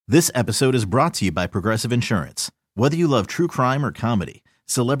This episode is brought to you by Progressive Insurance. Whether you love true crime or comedy,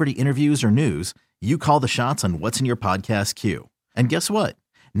 celebrity interviews or news, you call the shots on what's in your podcast queue. And guess what?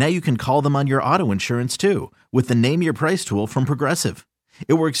 Now you can call them on your auto insurance too with the Name Your Price tool from Progressive.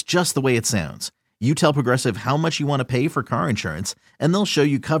 It works just the way it sounds. You tell Progressive how much you want to pay for car insurance, and they'll show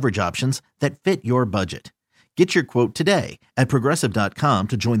you coverage options that fit your budget. Get your quote today at Progressive.com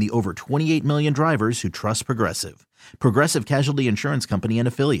to join the over 28 million drivers who trust Progressive. Progressive Casualty Insurance Company and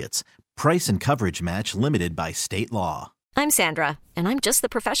Affiliates. Price and coverage match limited by state law. I'm Sandra, and I'm just the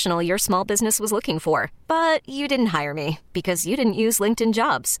professional your small business was looking for. But you didn't hire me because you didn't use LinkedIn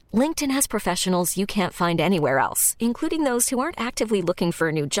Jobs. LinkedIn has professionals you can't find anywhere else, including those who aren't actively looking for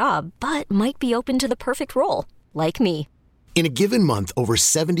a new job, but might be open to the perfect role, like me. In a given month, over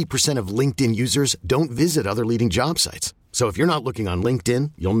 70% of LinkedIn users don't visit other leading job sites. So if you're not looking on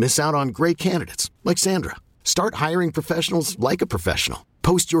LinkedIn, you'll miss out on great candidates like Sandra. Start hiring professionals like a professional.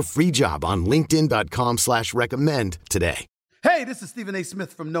 Post your free job on linkedin.com/recommend today. Hey, this is Stephen A.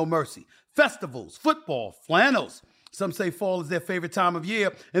 Smith from No Mercy. Festivals, football, flannels. Some say fall is their favorite time of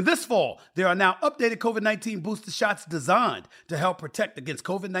year. And this fall, there are now updated COVID-19 booster shots designed to help protect against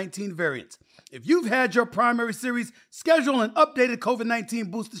COVID-19 variants. If you've had your primary series, schedule an updated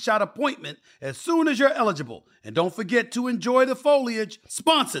COVID-19 booster shot appointment as soon as you're eligible. And don't forget to enjoy the foliage.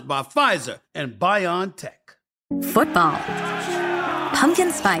 Sponsored by Pfizer and BioNTech. Football,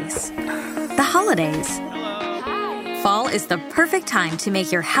 pumpkin spice, the holidays. Fall is the perfect time to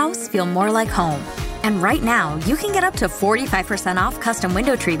make your house feel more like home. And right now, you can get up to 45% off custom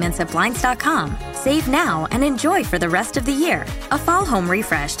window treatments at Blinds.com. Save now and enjoy for the rest of the year. A fall home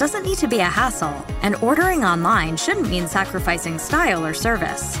refresh doesn't need to be a hassle, and ordering online shouldn't mean sacrificing style or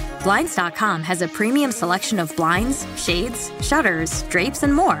service. Blinds.com has a premium selection of blinds, shades, shutters, drapes,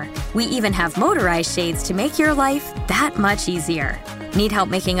 and more. We even have motorized shades to make your life that much easier. Need help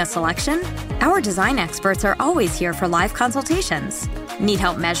making a selection? Our design experts are always here for live consultations. Need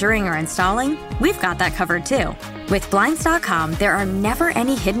help measuring or installing? We've got that covered too. With Blinds.com, there are never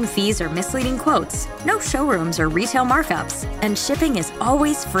any hidden fees or misleading quotes, no showrooms or retail markups, and shipping is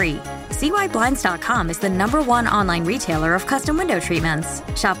always free. See why Blinds.com is the #1 online retailer of custom window treatments.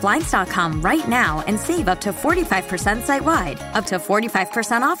 Shop Blinds.com right now and save up to 45% site-wide, up to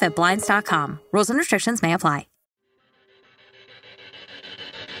 45% off at Blinds.com. Rules and restrictions may apply.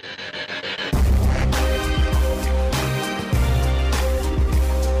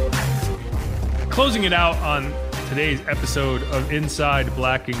 Closing it out on today's episode of Inside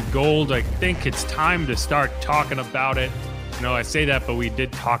Black and Gold, I think it's time to start talking about it. You know, I say that, but we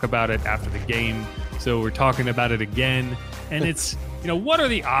did talk about it after the game, so we're talking about it again. And it's, you know, what are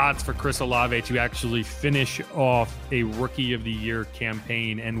the odds for Chris Olave to actually finish off a Rookie of the Year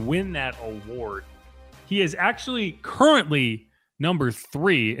campaign and win that award? He is actually currently number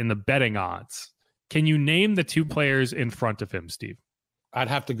 3 in the betting odds. Can you name the 2 players in front of him, Steve? I'd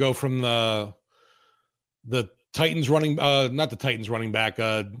have to go from the Titans running, not the Titans running back,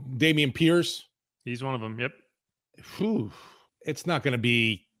 Dameon Pierce. He's one of them. Yep. Whew. It's not going to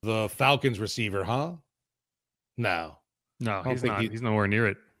be the Falcons receiver, huh? No, he's not. He's nowhere near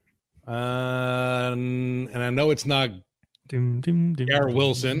it. And I know it's not Garrett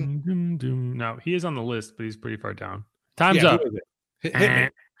Wilson. No, he is on the list, but he's pretty far down. Time's up. Hit me.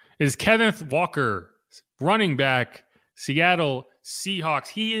 Is Kenneth Walker, running back, Seattle Seahawks.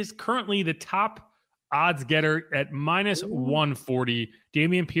 He is currently the top odds getter at minus 140.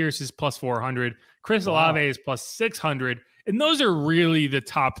 Dameon Pierce is plus 400. Chris Olave is plus 600. And those are really the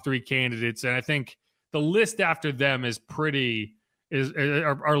top 3 candidates. And I think the list after them is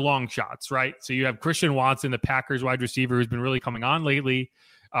are long shots, right? So you have Christian Watson, the Packers wide receiver, who's been really coming on lately.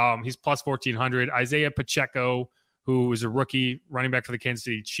 He's plus 1,400. Isaiah Pacheco, who is a rookie running back for the Kansas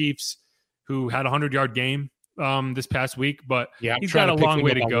City Chiefs, who had a 100-yard game this past week, but he's got a long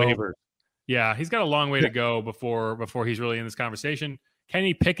way to go. Waivers. Yeah, he's got a long way to go before he's really in this conversation.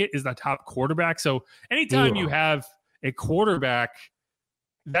 Kenny Pickett is the top quarterback. So anytime you have a quarterback,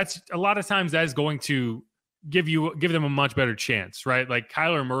 that's a lot of times that is going to give them a much better chance, right? Like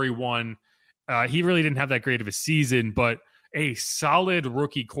Kyler Murray won. He really didn't have that great of a season, but a solid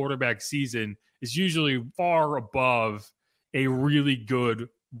rookie quarterback season is usually far above a really good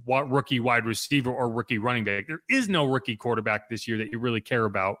rookie wide receiver or rookie running back. There is no rookie quarterback this year that you really care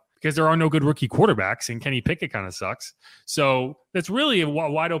about, because there are no good rookie quarterbacks, and Kenny Pickett kind of sucks. So that's really a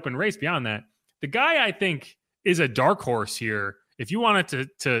wide open race beyond that. The guy I think is a dark horse here, if you wanted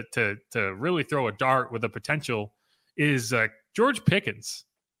to really throw a dart with a potential, is George Pickens.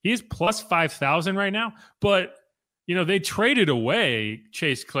 He's plus 5,000 right now, but you know, they traded away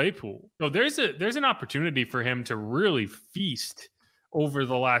Chase Claypool. So there's an opportunity for him to really feast over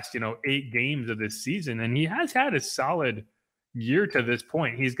the last, 8 games of this season. And he has had a solid year to this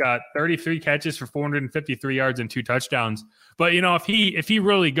point. He's got 33 catches for 453 yards and 2 touchdowns. But, if he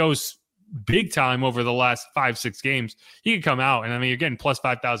really goes big time over the last 5-6 games, he could come out. And I mean, you're getting plus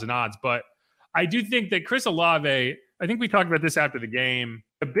 5,000 odds. But I do think that Chris Olave, I think we talked about this after the game.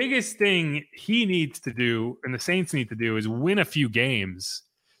 The biggest thing he needs to do and the Saints need to do is win a few games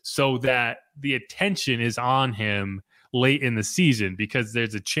so that the attention is on him late in the season, because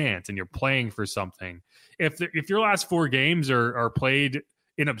there's a chance and you're playing for something. If your last 4 games are played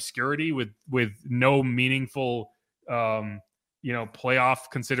in obscurity with no meaningful playoff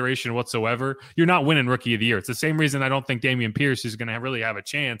consideration whatsoever, you're not winning Rookie of the Year. It's the same reason I don't think Dameon Pierce is going to really have a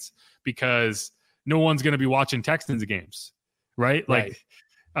chance, because no one's going to be watching Texans games, right?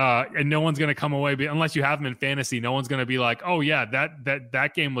 And no one's going to come away, unless you have them in fantasy, no one's going to be like, oh yeah,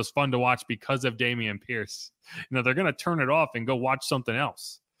 that game was fun to watch because of Dameon Pierce. They're going to turn it off and go watch something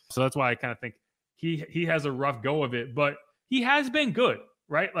else. So that's why I kind of think he has a rough go of it, but he has been good,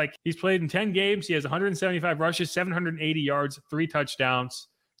 right? Like, he's played in 10 games. He has 175 rushes, 780 yards, 3 touchdowns,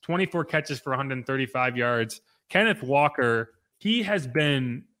 24 catches for 135 yards. Kenneth Walker, he has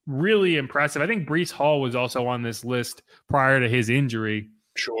been really impressive. I think Breece Hall was also on this list prior to his injury.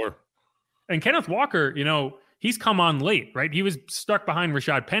 Sure. And Kenneth Walker, he's come on late, right? He was stuck behind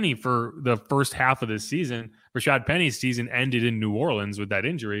Rashad Penny for the first half of this season. Rashad Penny's season ended in New Orleans with that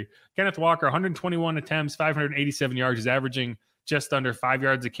injury. Kenneth Walker, 121 attempts, 587 yards. He's averaging just under 5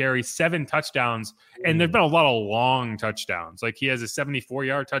 yards a carry, 7 touchdowns. And there've been a lot of long touchdowns. Like, he has a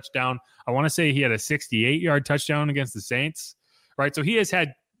 74-yard touchdown. I want to say he had a 68-yard touchdown against the Saints, right? So he has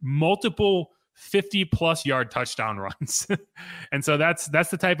had multiple 50-plus yard touchdown runs. And so that's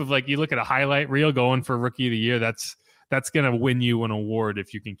the type of, like, you look at a highlight reel going for Rookie of the Year, that's going to win you an award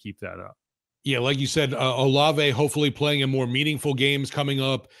if you can keep that up. Yeah, like you said, Olave hopefully playing in more meaningful games coming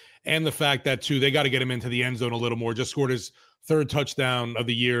up, and the fact that, too, they got to get him into the end zone a little more. Just scored his 3rd touchdown of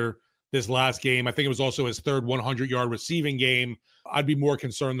the year this last game. I think it was also his 3rd 100-yard receiving game. I'd be more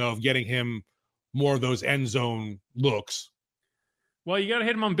concerned, though, of getting him more of those end zone looks. Well, you got to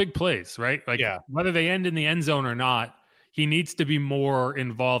hit him on big plays, right? Like, yeah. Whether they end in the end zone or not, he needs to be more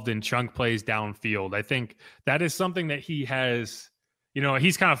involved in chunk plays downfield. I think that is something that he has,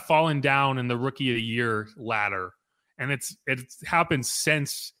 he's kind of fallen down in the Rookie of the Year ladder. And it's happened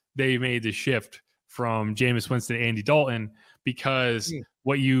since they made the shift from Jameis Winston to Andy Dalton, because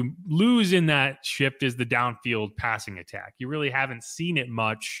what you lose in that shift is the downfield passing attack. You really haven't seen it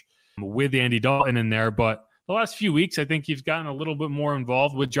much with Andy Dalton in there, but the last few weeks, I think he's gotten a little bit more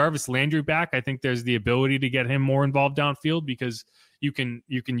involved. With Jarvis Landry back, I think there's the ability to get him more involved downfield, because you can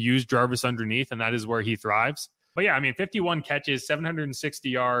use Jarvis underneath, and that is where he thrives. But yeah, I mean, 51 catches, 760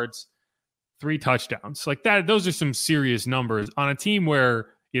 yards, 3 touchdowns. Like that, those are some serious numbers on a team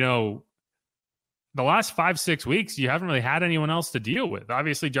where, the last 5-6 weeks, you haven't really had anyone else to deal with.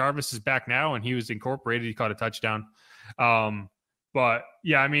 Obviously, Jarvis is back now, and he was incorporated. He caught a touchdown. But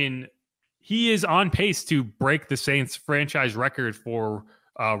yeah, I mean, he is on pace to break the Saints franchise record for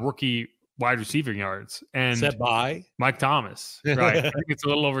rookie wide receiving yards. And set by Mike Thomas, right? I think it's a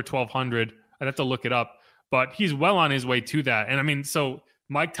little over 1,200. I'd have to look it up, but he's well on his way to that. And I mean, so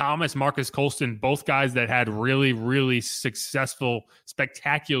Mike Thomas, Marcus Colston, both guys that had really, really successful,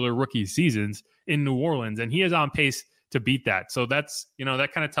 spectacular rookie seasons in New Orleans, and he is on pace to beat that. So that's,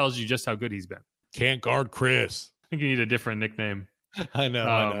 that kind of tells you just how good he's been. Can't guard Chris. I think you need a different nickname. I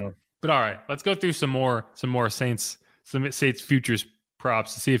know. But all right, let's go through some more Saints futures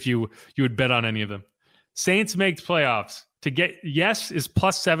props to see if you would bet on any of them. Saints makes playoffs. To get yes is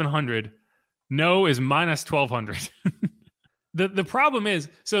plus 700, no is minus 1,200. The problem is,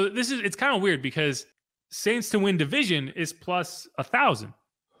 so it's kind of weird, because Saints to win division is plus 1,000.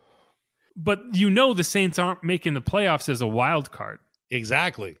 But the Saints aren't making the playoffs as a wild card.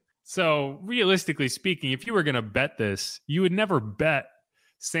 Exactly. So realistically speaking, if you were going to bet this, you would never bet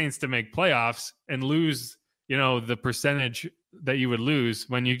Saints to make playoffs and lose, the percentage that you would lose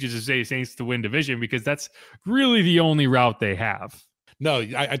when you just say Saints to win division, because that's really the only route they have. No,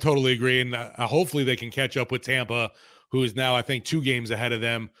 I totally agree. And hopefully they can catch up with Tampa, who is now, I think, 2 games ahead of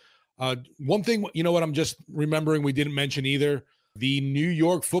them. One thing, what I'm just remembering we didn't mention either, the New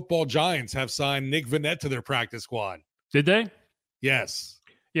York Football Giants have signed Nick Vannett to their practice squad. Did they? Yes.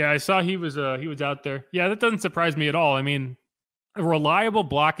 Yeah, I saw he was out there. Yeah, that doesn't surprise me at all. I mean, reliable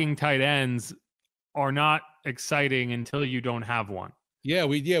blocking tight ends are not exciting until you don't have one. Yeah,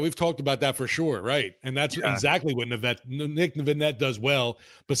 we've talked about that for sure, right? And that's exactly what Nick Vannett does well.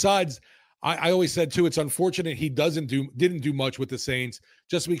 Besides, I always said too, it's unfortunate he didn't do much with the Saints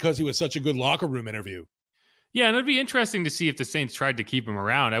just because he was such a good locker room interview. Yeah, and it'd be interesting to see if the Saints tried to keep him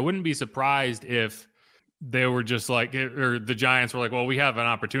around. I wouldn't be surprised if they were just like, or the Giants were like, well, we have an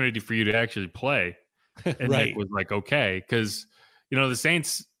opportunity for you to actually play. And Right. Nick was like, okay. Because, the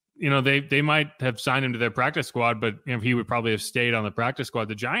Saints, they might have signed him to their practice squad, but he would probably have stayed on the practice squad.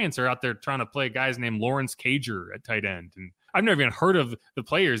 The Giants are out there trying to play guys named Lawrence Cager at tight end. And I've never even heard of the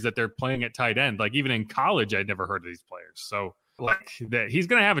players that they're playing at tight end. Like even in college, I'd never heard of these players. So like he's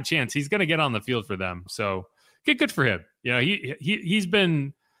going to have a chance. He's going to get on the field for them. So good for him. He's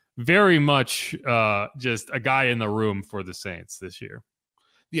been very much just a guy in the room for the Saints this year.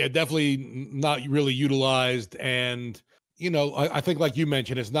 Yeah, definitely not really utilized. And, I think like you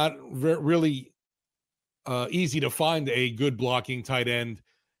mentioned, it's not really easy to find a good blocking tight end,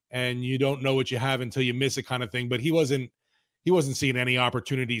 and you don't know what you have until you miss it kind of thing. But he wasn't seeing any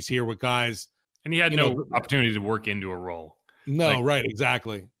opportunities here with guys. And he had no opportunity to work into a role. No, right,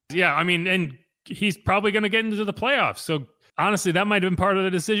 exactly. Yeah, I mean, and he's probably going to get into the playoffs. So honestly, that might have been part of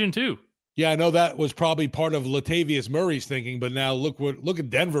the decision too. Yeah, I know that was probably part of Latavius Murray's thinking, but now look at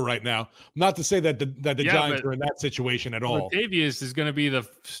Denver right now. Not to say that the Giants are in that situation at all. Latavius is going to be the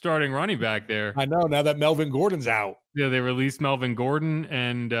starting running back there. I know, now that Melvin Gordon's out. Yeah, they released Melvin Gordon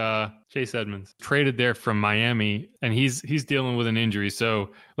and Chase Edmonds. Traded there from Miami, and he's dealing with an injury.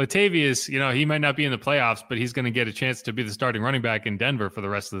 So Latavius, he might not be in the playoffs, but he's going to get a chance to be the starting running back in Denver for the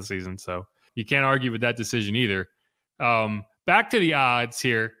rest of the season. So you can't argue with that decision either. Back to the odds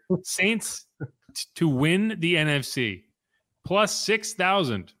here. Saints to win the NFC plus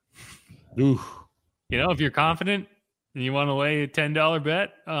 6,000. Ooh. If you're confident and you want to lay a $10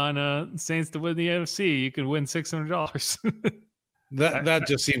 bet on Saints to win the NFC, you can win $600. That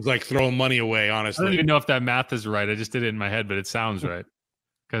just seems like throwing money away, honestly. I don't even know if that math is right. I just did it in my head, but it sounds right.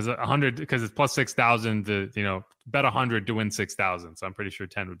 Because it's plus 6,000 to, bet 100 to win 6,000. So I'm pretty sure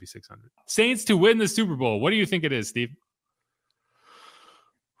 10 would be 600. Saints to win the Super Bowl. What do you think it is, Steve?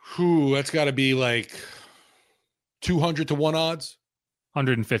 That's got to be like 200 to 1 odds.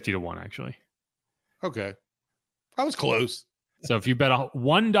 150 to 1, actually. Okay. I was close. So if you bet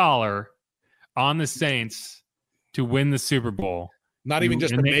 $1 on the Saints to win the Super Bowl. Not even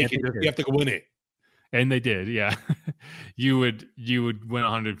just to make it, you have to win it. And they did, yeah. you would win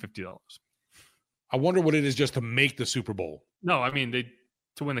 $150. I wonder what it is just to make the Super Bowl. No, I mean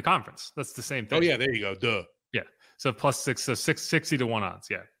to win the conference. That's the same thing. Oh yeah, there you go. Duh. Yeah. So plus 60 to 1 odds.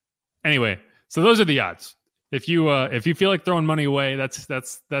 Yeah. Anyway, so those are the odds. If you feel like throwing money away, that's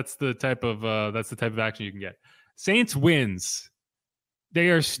the type of action you can get. Saints wins. They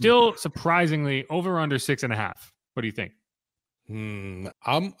are still surprisingly over under 6.5. What do you think?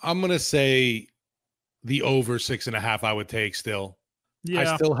 I'm gonna say the over 6.5. I would take still.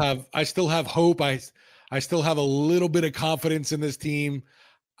 Yeah. I still have hope. I still have a little bit of confidence in this team.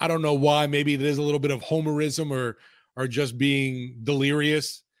 I don't know why. Maybe there's a little bit of homerism or just being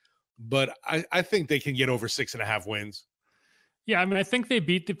delirious, but I think they can get over 6.5 wins. Yeah, I mean, I think they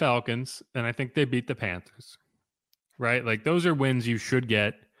beat the Falcons and I think they beat the Panthers, right? Like those are wins you should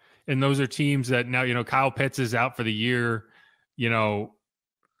get. And those are teams that now, Kyle Pitts is out for the year.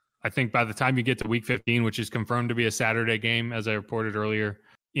 I think by the time you get to week 15, which is confirmed to be a Saturday game, as I reported earlier,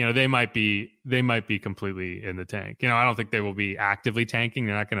 they might be completely in the tank. I don't think they will be actively tanking.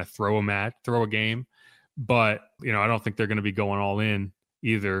 They're not going to throw a game, but I don't think they're going to be going all in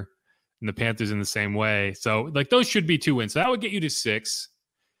either. And the Panthers in the same way. So like those should be 2 wins. So that would get you to 6.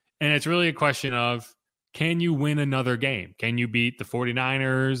 And it's really a question of, can you win another game? Can you beat the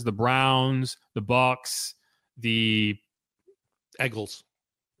 49ers, the Browns, the Bucks, the Eagles?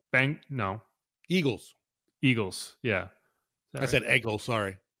 Eagles. Yeah. Sorry. I said Eagles.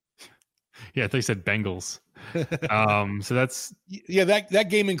 Sorry. Yeah, I thought you said Bengals. So that's that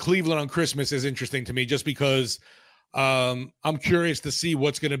game in Cleveland on Christmas is interesting to me, just because I'm curious to see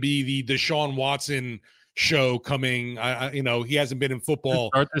what's going to be the Deshaun Watson show coming. He hasn't been in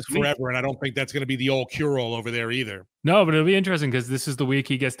football forever, and I don't think that's going to be the all cure-all over there either. No, but it'll be interesting because this is the week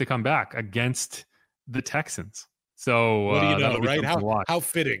he gets to come back against the Texans. So what do you know, right? How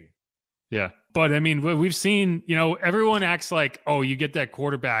fitting. Yeah. But I mean, we've seen, everyone acts like, oh, you get that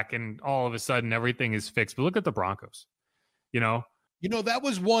quarterback and all of a sudden everything is fixed. But look at the Broncos, that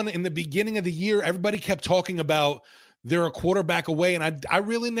was one in the beginning of the year. Everybody kept talking about they're a quarterback away. And I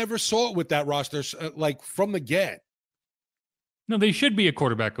really never saw it with that roster, like from the get. No, they should be a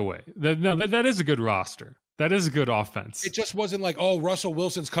quarterback away. That is a good roster. That is a good offense. It just wasn't like, oh, Russell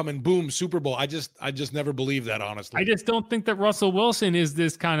Wilson's coming, boom, Super Bowl. I just never believed that, honestly. I just don't think that Russell Wilson is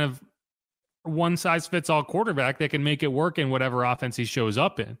this kind of one-size-fits-all quarterback that can make it work in whatever offense he shows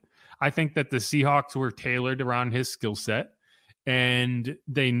up in. I think that the Seahawks were tailored around his skill set, and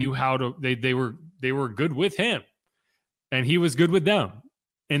they knew how to. They were good with him, and he was good with them.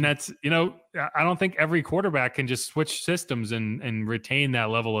 And that's, I don't think every quarterback can just switch systems and retain that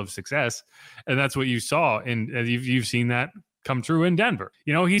level of success. And that's what you saw. And you've seen that come true in Denver.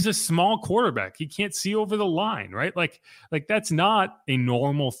 He's a small quarterback. He can't see over the line, right? Like that's not a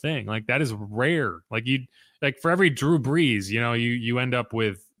normal thing. Like that is rare. Like for every Drew Brees, you end up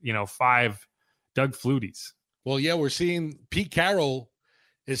with, 5 Doug Flutys. Well, yeah, we're seeing Pete Carroll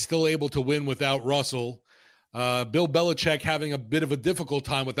is still able to win without Russell. Bill Belichick having a bit of a difficult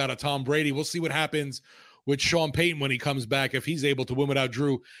time without a Tom Brady. We'll see what happens with Sean Payton when he comes back, if he's able to win without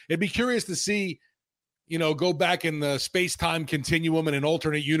Drew. It'd be curious to see, go back in the space-time continuum in an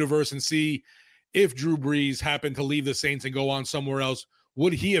alternate universe and see if Drew Brees happened to leave the Saints and go on somewhere else.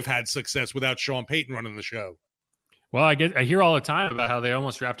 Would he have had success without Sean Payton running the show? Well, I hear all the time about how they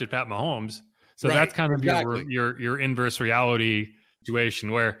almost drafted Pat Mahomes. So right, that's kind of your inverse reality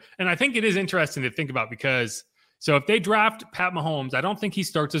situation where, and I think it is interesting to think about because, so if they draft Pat Mahomes, I don't think he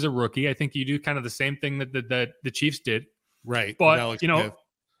starts as a rookie. I think you do kind of the same thing that the Chiefs did. Right. But,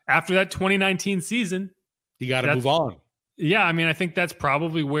 after that 2019 season, you got to move on. Yeah. I mean, I think that's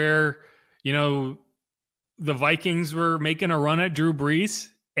probably where, the Vikings were making a run at Drew Brees,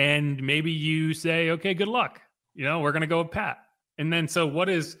 and maybe you say, okay, good luck. We're going to go with Pat. And then, so what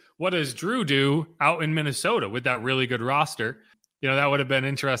does Drew do out in Minnesota with that really good roster? That would have been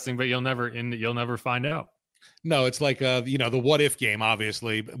interesting, but you'll never find out. No, it's like, the what if game,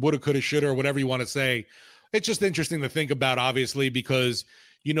 obviously. Woulda, coulda, shoulda, or whatever you want to say. It's just interesting to think about, obviously, because,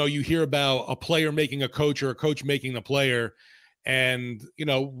 you hear about a player making a coach or a coach making the player. And,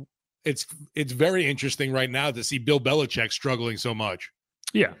 it's very interesting right now to see Bill Belichick struggling so much.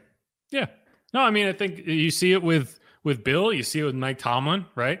 Yeah. Yeah. No, I mean, I think you see it with Bill, you see it with Mike Tomlin,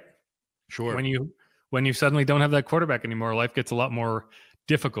 right? Sure. When you suddenly don't have that quarterback anymore, life gets a lot more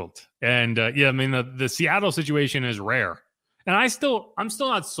difficult. And I mean, the Seattle situation is rare. And I'm still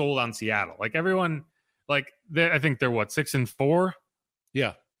not sold on Seattle. Like everyone, I think they're 6-4.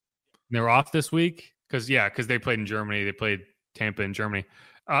 Yeah. They're off this week because they played in Germany. They played Tampa in Germany.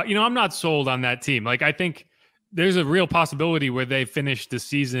 I'm not sold on that team. Like I think there's a real possibility where they finish the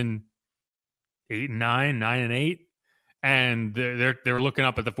season 8-9, 9-8. And they're looking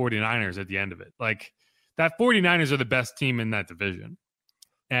up at the 49ers at the end of it. Like that 49ers are the best team in that division.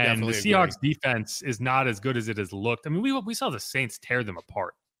 And definitely the Seahawks defense is not as good as it has looked. I mean, we saw the Saints tear them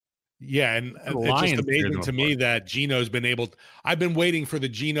apart. Yeah, and it's just amazing to me that Geno's been able – I've been waiting for the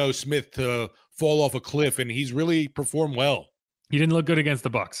Geno Smith to fall off a cliff, and he's really performed well. He didn't look good against the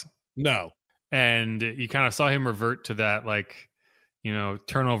Bucs. No. And you kind of saw him revert to that,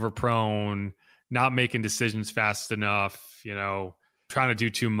 turnover prone, not making decisions fast enough, trying to do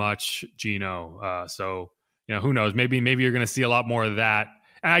too much, Geno. So, who knows? Maybe you're going to see a lot more of that.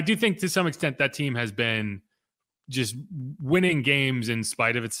 And I do think to some extent that team has been just winning games in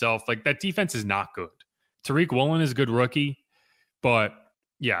spite of itself. Like that defense is not good. Tariq Woolen is a good rookie, but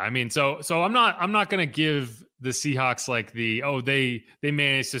yeah, I mean, so I'm not going to give the Seahawks they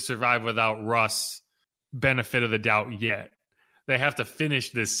managed to survive without Russ benefit of the doubt yet. They have to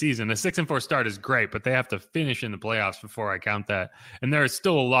finish this season. The 6-4 start is great, but they have to finish in the playoffs before I count that. And there is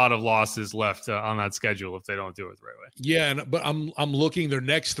still a lot of losses left on that schedule if they don't do it the right way. Yeah, but I'm looking their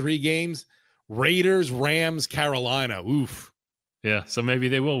next 3 games: Raiders, Rams, Carolina. Oof. Yeah, so maybe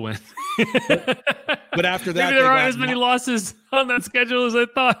they will win. But after that, maybe there aren't as many losses on that schedule as I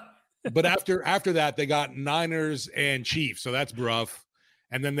thought. But after that, they got Niners and Chiefs, so that's rough.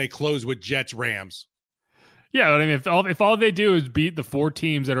 And then they close with Jets, Rams. Yeah, I mean, if all they do is beat the 4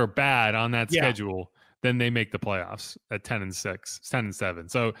 teams that are bad on that schedule, then they make the playoffs at 10-6,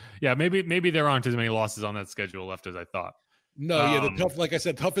 10-7. So yeah, maybe there aren't as many losses on that schedule left as I thought. No,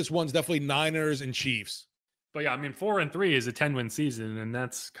 the toughest one's definitely Niners and Chiefs. But yeah, I mean, 4-3 is a 10-win season, and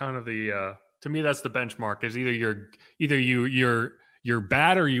that's kind of the to me that's the benchmark. Is you're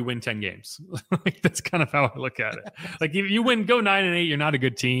bad or you win 10 games. Like that's kind of how I look at it. Like if you go 9-8, you're not a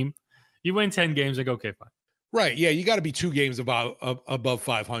good team. You win 10 games, like okay, fine. Right. Yeah, you got to be 2 games above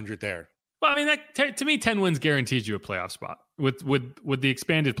 500 there. Well, I mean, to me, 10 wins guarantees you a playoff spot. With the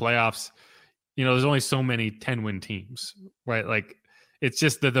expanded playoffs, there's only so many 10-win teams, right? Like it's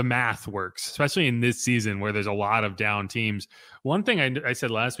just that the math works, especially in this season where there's a lot of down teams. One thing I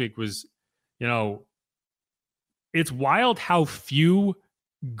said last week was, it's wild how few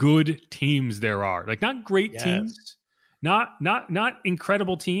good teams there are. Like not great teams, not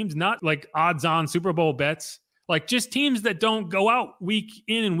incredible teams, not like odds-on Super Bowl bets. Like just teams that don't go out week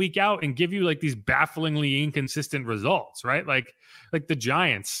in and week out and give you like these bafflingly inconsistent results, right? Like the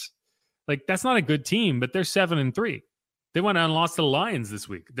Giants, like that's not a good team, but they're 7-3. They went out and lost to the Lions this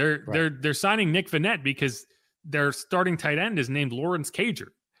week. They're signing Nick Vannett because their starting tight end is named Lawrence Cager.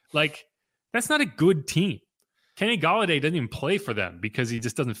 Like, that's not a good team. Kenny Golladay doesn't even play for them because he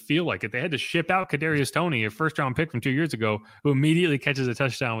just doesn't feel like it. They had to ship out Kadarius Toney, a first-round pick from 2 years ago, who immediately catches a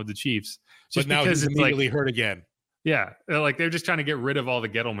touchdown with the Chiefs. But now he's immediately hurt again. Yeah, like they're just trying to get rid of all the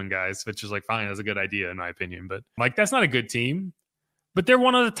Gettleman guys, which is like, fine, that's a good idea in my opinion. But like, that's not a good team. But they're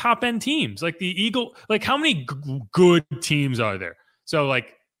one of the top end teams. Like the Eagle, like how many good teams are there? So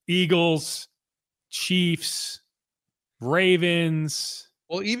like Eagles, Chiefs, Ravens.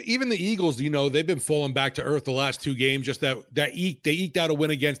 Well, even the Eagles, they've been falling back to earth the last 2 games. Just they eked out a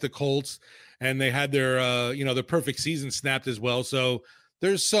win against the Colts, and they had their their perfect season snapped as well. So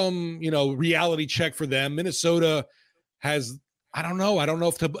there's some reality check for them. Minnesota has, I don't know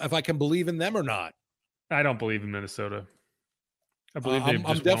if I can believe in them or not. I don't believe in Minnesota. I believe I'm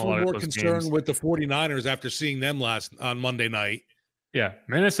definitely more concerned with the 49ers after seeing them on Monday night. Yeah,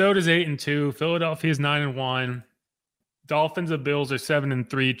 Minnesota's 8-2. Philadelphia's 9-1. Dolphins and Bills are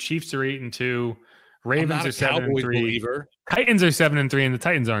 7-3. Chiefs are 8-2. Ravens are 7-3. Titans are 7-3, and the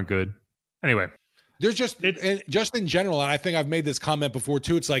Titans aren't good. Anyway, there's just in general, and I think I've made this comment before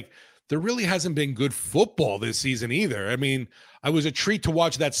too. It's like there really hasn't been good football this season either. I mean, I was a treat to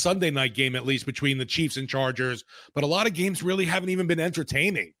watch that Sunday night game, at least between the Chiefs and Chargers, but a lot of games really haven't even been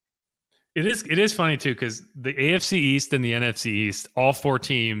entertaining. It is funny too, because the AFC East and the NFC East, all 4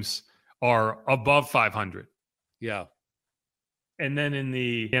 teams are above 500. Yeah. And then in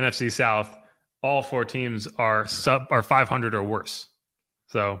the NFC South, all 4 teams are 500 or worse.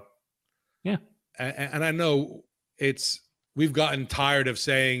 So, yeah. And I know we've gotten tired of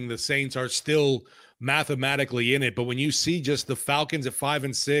saying the Saints are still mathematically in it, but when you see just the Falcons at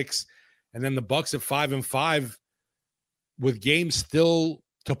 5-6 and then the Bucs at 5-5 with games still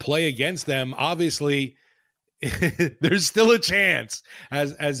to play against them, obviously there's still a chance,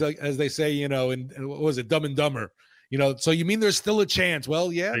 as they say, and what was it, Dumb and Dumber, so you mean there's still a chance?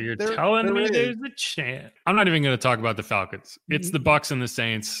 Well, yeah. So you're telling me there's a chance. I'm not even going to talk about the Falcons. It's the Bucs and the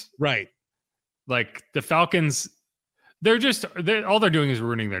Saints. Right. Like the Falcons, all they're doing is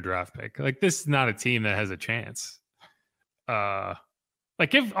ruining their draft pick. Like, this is not a team that has a chance. Like,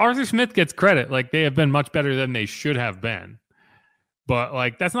 if Arthur Smith gets credit, like they have been much better than they should have been. But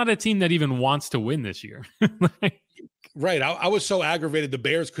like, that's not a team that even wants to win this year. Right. I was so aggravated the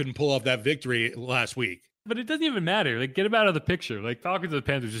Bears couldn't pull off that victory last week. But it doesn't even matter. Like, get them out of the picture. Like, Falcons and the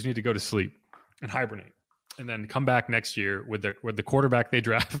Panthers just need to go to sleep and hibernate, and then come back next year with the quarterback they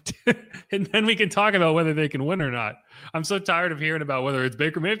draft, and then we can talk about whether they can win or not. I'm so tired of hearing about whether it's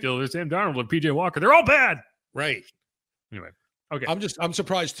Baker Mayfield or Sam Darnold or PJ Walker. They're all bad. Right. Anyway, okay. I'm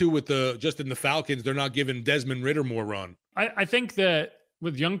surprised too with in the Falcons they're not giving Desmond Ridder more run. I think that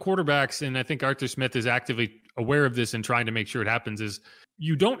with young quarterbacks, and I think Arthur Smith is actively aware of this and trying to make sure it happens, is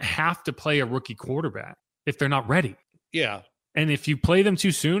you don't have to play a rookie quarterback if they're not ready. Yeah. And if you play them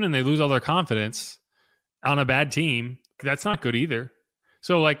too soon and they lose all their confidence on a bad team, that's not good either.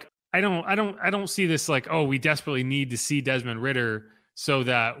 So like, I don't see this like, oh, we desperately need to see Desmond Ridder so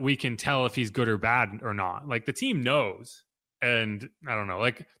that we can tell if he's good or bad or not. Like, the team knows. And I don't know,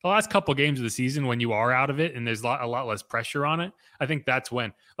 like the last couple games of the season, when you are out of it and there's a lot less pressure on it, I think that's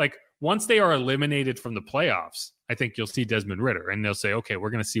when, like, once they are eliminated from the playoffs, I think you'll see Desmond Ridder and they'll say, okay, we're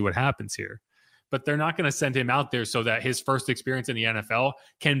going to see what happens here. But they're not going to send him out there so that his first experience in the NFL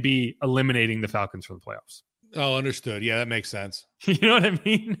can be eliminating the Falcons from the playoffs. Oh, understood. Yeah, that makes sense. You know what I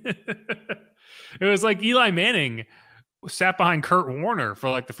mean? It was like Eli Manning sat behind Kurt Warner for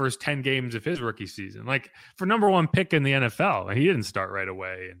like the first 10 games of his rookie season, like for number 1 pick in the NFL. And he didn't start right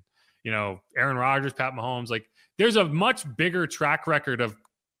away. And, Aaron Rodgers, Pat Mahomes, like there's a much bigger track record of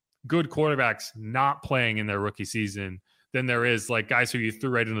good quarterbacks not playing in their rookie season than there is like guys who you threw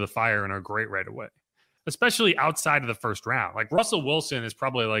right into the fire and are great right away, especially outside of the first round. Like Russell Wilson is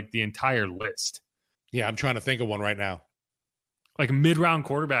probably like the entire list. Yeah, I'm trying to think of one right now. Like mid-round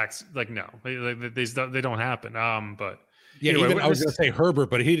quarterbacks, like no, they don't happen. But yeah, anyway, I was going to say Herbert,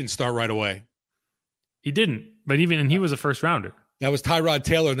 but he didn't start right away. He didn't, but he was a first rounder. That was Tyrod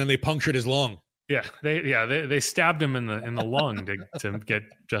Taylor, and then they punctured his lung. Yeah, they stabbed him in the lung to get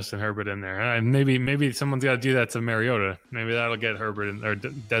Justin Herbert in there. And maybe someone's got to do that to Mariota. Maybe that'll get Herbert or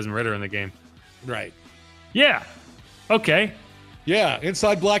Desmond Ridder in the game. Right. Yeah. Okay. Yeah,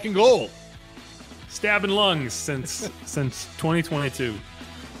 inside black and gold. Stabbing lungs since 2022.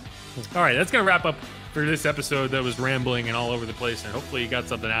 All right, that's gonna wrap up for this episode that was rambling and all over the place, and hopefully you got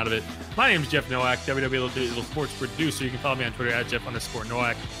something out of it. My name is Jeff Nowak, WWE Digital Sports Producer. You can follow me on Twitter at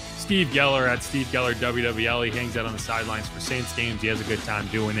Jeff_Nowak. Steve Geller at Steve Geller WWL. He hangs out on the sidelines for Saints games. He has a good time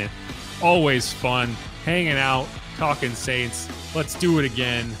doing it. Always fun, hanging out, Talking Saints. Let's do it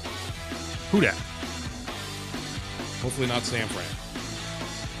again. Who dat? Hopefully not San Fran.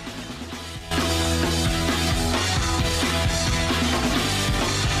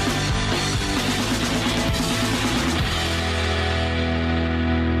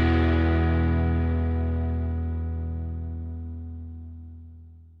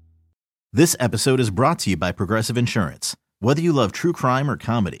 This episode is brought to you by Progressive Insurance. Whether you love true crime or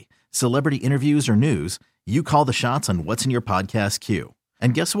comedy, celebrity interviews or news, you call the shots on what's in your podcast queue.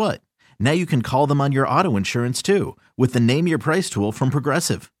 And guess what? Now you can call them on your auto insurance too with the Name Your Price tool from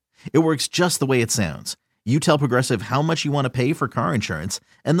Progressive. It works just the way it sounds. You tell Progressive how much you want to pay for car insurance,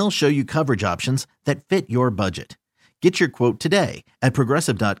 and they'll show you coverage options that fit your budget. Get your quote today at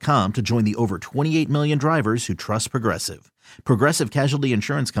Progressive.com to join the over 28 million drivers who trust Progressive. Progressive Casualty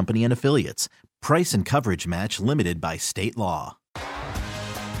Insurance Company and Affiliates. Price and coverage match limited by state law.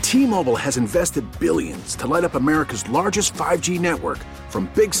 T-Mobile has invested billions to light up America's largest 5G network, from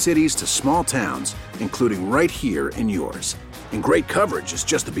big cities to small towns, including right here in yours. And great coverage is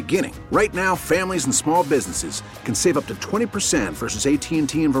just the beginning. Right now, families and small businesses can save up to 20% versus AT&T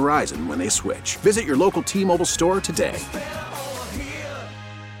and Verizon when they switch. Visit your local T-Mobile store today.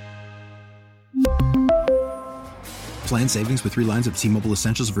 Plan savings with 3 lines of T-Mobile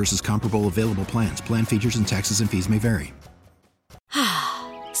Essentials versus comparable available plans. Plan features and taxes and fees may vary.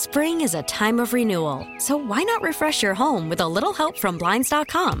 Spring is a time of renewal, so why not refresh your home with a little help from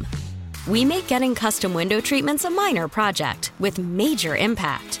Blinds.com? We make getting custom window treatments a minor project with major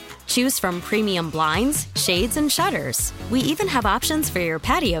impact. Choose from premium blinds, shades, and shutters. We even have options for your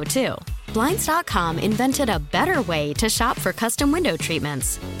patio, too. Blinds.com invented a better way to shop for custom window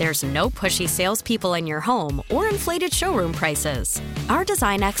treatments. There's no pushy salespeople in your home or inflated showroom prices. Our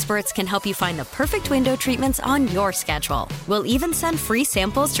design experts can help you find the perfect window treatments on your schedule. We'll even send free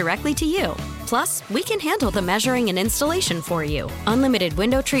samples directly to you. Plus, we can handle the measuring and installation for you. Unlimited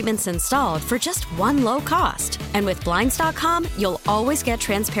window treatments installed for just one low cost. And with Blinds.com, you'll always get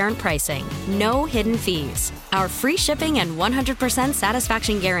transparent pricing. No hidden fees. Our free shipping and 100%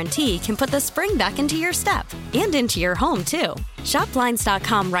 satisfaction guarantee can put the spring back into your step and into your home, too. Shop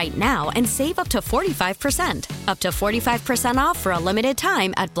Blinds.com right now and save up to 45%. Up to 45% off for a limited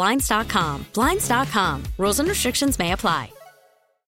time at Blinds.com. Blinds.com. Rules and restrictions may apply.